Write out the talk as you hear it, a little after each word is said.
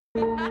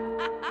Quit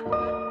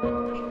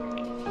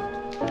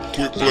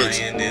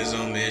flexing. Lying is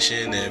on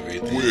mission,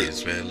 everything Quit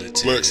is relative.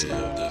 flexing.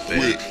 The fake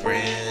Quit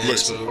friends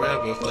flexing.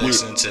 forever Quit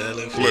flexing,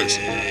 telling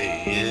flexing.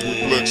 fibs.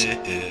 Quit flexing.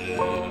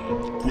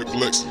 Quit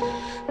flexing.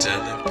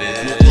 Telling Quit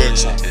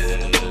flexing.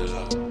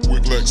 fibs.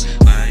 Quit flexing.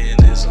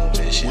 Lying is on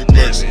mission, Quit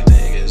flexing.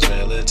 everything is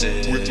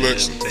relative. Quit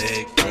flexing.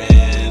 Fake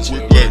friends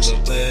Quit forever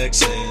flexing.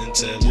 flexing,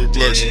 telling Quit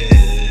flexing.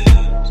 fibs.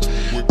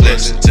 Quit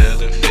Flexing, flexing.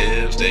 telling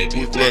fibs, they be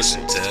Quit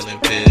flexing, flexing. telling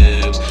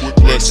fibs. Quit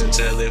Flexing, flexing.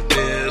 telling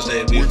fibs,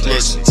 they be Quit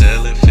flexing, flexing.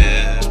 telling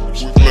fibs.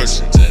 Quit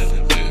Flexing, flexing.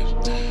 telling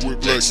fibs.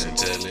 Quit Flexing, flexing.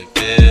 telling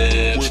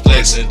fibs. Quit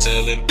Flexing, flexing.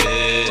 telling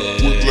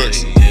fibs. Quit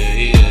flexing.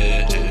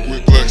 Yeah.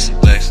 Quit flexing.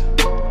 Flexing,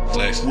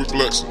 flexing, Quit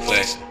flexing.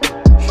 flexing,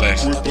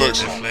 flexing, Quit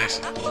flexing. and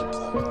flexing.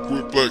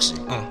 Quit flexing.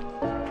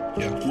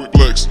 Yeah. Quit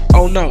flexing.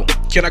 Oh no,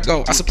 can I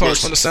go? I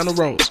suppose from the Santa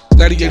Rose.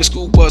 Gladiator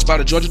School bus by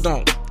the Georgia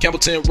Dome.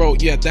 Campbellton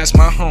Road, yeah, that's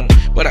my home.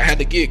 But I had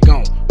to get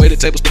gone. Waited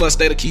tables plus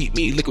they to keep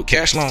me liquid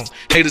cash long.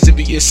 Haters if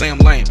he is say I'm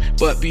lame,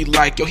 but be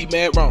like, yo, he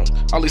mad wrong.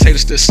 All these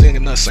haters still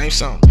singing the same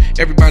song.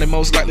 Everybody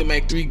most likely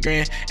make 3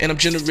 grand, and I'm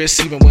generous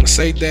even when I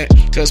say that.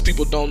 Cause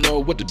people don't know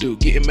what to do.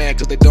 Getting mad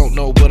cause they don't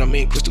know what I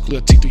mean. Crystal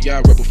clear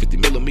T3i rebel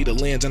 50mm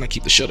lens, and I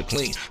keep the shutter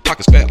clean.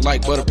 Pockets fat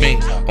like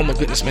butterbean. Oh my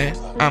goodness, man,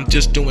 I'm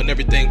just doing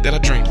everything that I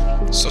dream.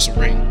 So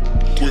serene.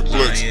 Quit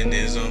flexing. Lying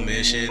is on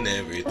mission,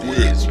 everything Quit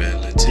is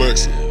relative.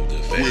 flexing. The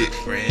fake Quit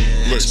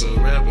friends flexing.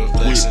 forever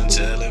flexing, Quit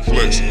telling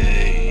flexing.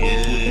 fibs.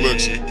 Quit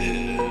flexing.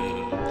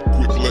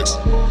 Quit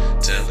flexing.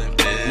 Telling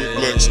Quit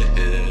flexing.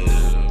 fibs.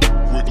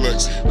 Quit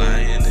flexing.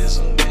 Lying is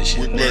on mission,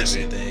 Quit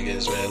flexing. everything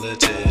is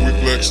relative. Quit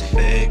flexing.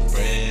 Fake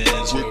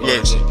friends Quit forever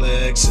flexing.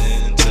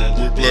 flexing, telling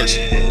Quit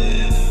flexing.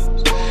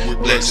 fibs. Quit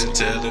Flexing, flexing.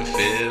 telling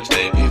fibs,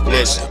 they be Quit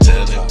flexing,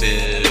 flexing. telling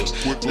fibs.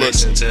 Quit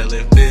Flexing, flexing.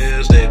 telling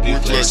fibs, they be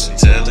Quit flexing, flexing.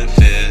 telling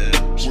fibs.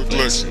 Quit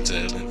Flexing, flexing.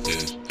 telling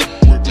fibs.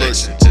 Quit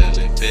Flexing, flexing.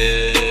 telling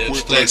fibs.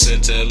 Quit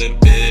Flexing, flexing. telling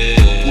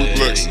fibs. Quit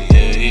flexing.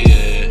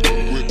 Yeah.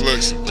 Quit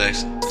flexing.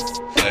 Flexing,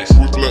 flexing,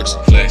 Quit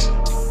flexing. flexing,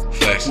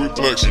 flexing, Quit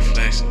flexing.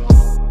 flexing.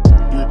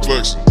 Quit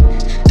flexing.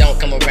 Don't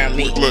come around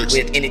me Quit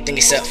flexing. with anything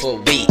except for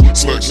weed. flexing.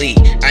 Smoothly,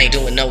 I ain't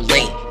doing no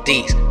lean.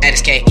 These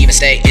addicts can't even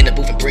stay in the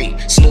booth and breathe.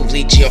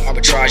 Smoothly, geo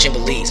arbitrage in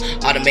Belize.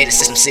 Automated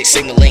system 6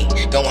 signaling,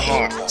 going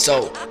hard.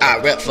 So I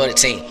rep for the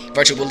team.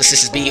 Virtual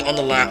assistants be on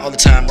the line all the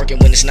time, working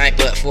when it's night.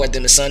 But for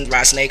them the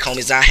sunrise, snake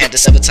homies, I had to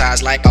sever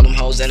ties like all them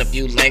hoes and a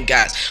few lame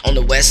guys on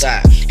the west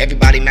side.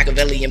 Everybody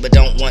Machiavellian, but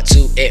don't want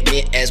to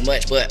admit as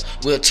much. But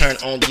we'll turn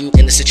on you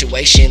in the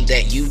situation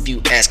that you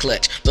view as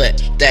clutch.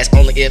 But that's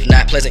only if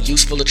not pleasant,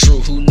 useful or true.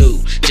 Who knew?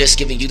 Just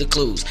giving you the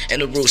clues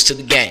and the rules to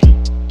the game.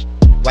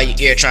 While your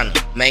ear trying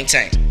to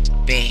maintain,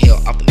 being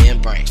healed off the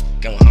membrane,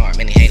 going hard.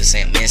 Many haters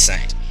say I'm insane.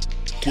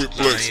 Quit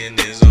flexing.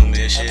 Lying is on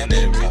mission,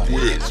 everything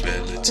Quit is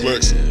relative.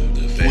 flexing.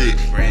 The Quit fake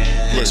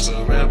friends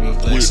flexing. forever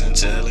flexing, Quit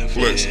telling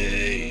flexing.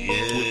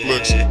 fibs. Quit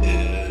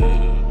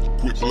flexing.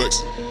 Quit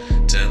flexing.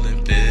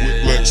 Telling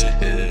Quit flexing.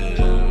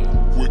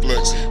 fibs. Quit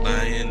flexing.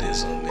 Lying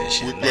is on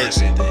mission, Quit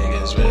flexing. everything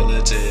is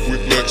relative.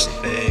 Quit flexing.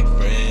 Fake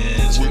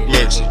friends Quit forever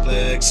flexing.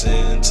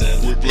 flexing,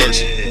 telling Quit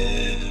flexing.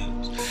 fibs.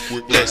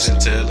 Quit Flexing,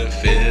 flexing. telling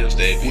fibs,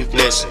 they be Quit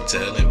flexing, flexing.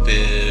 telling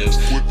fibs.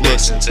 Quit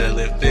Flexing, flexing.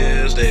 telling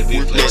fibs, they be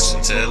Quit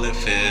flexing, flexing. telling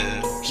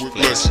fibs. Quit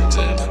Flexing, flexing.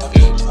 telling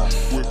fibs.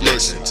 Quit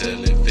Flexing, flexing.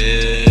 telling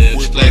fibs.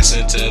 Quit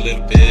Flexing,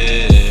 telling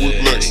fibs. Quit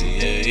flexing.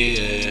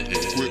 Yeah.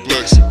 Quit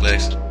flexing.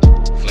 Flexing,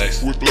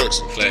 flexing, Quit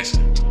flexing.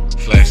 flexing,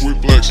 flexing,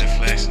 Quit flexing. and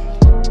flexing.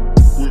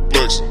 Quit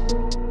flexing.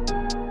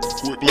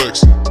 Quit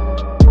flexing.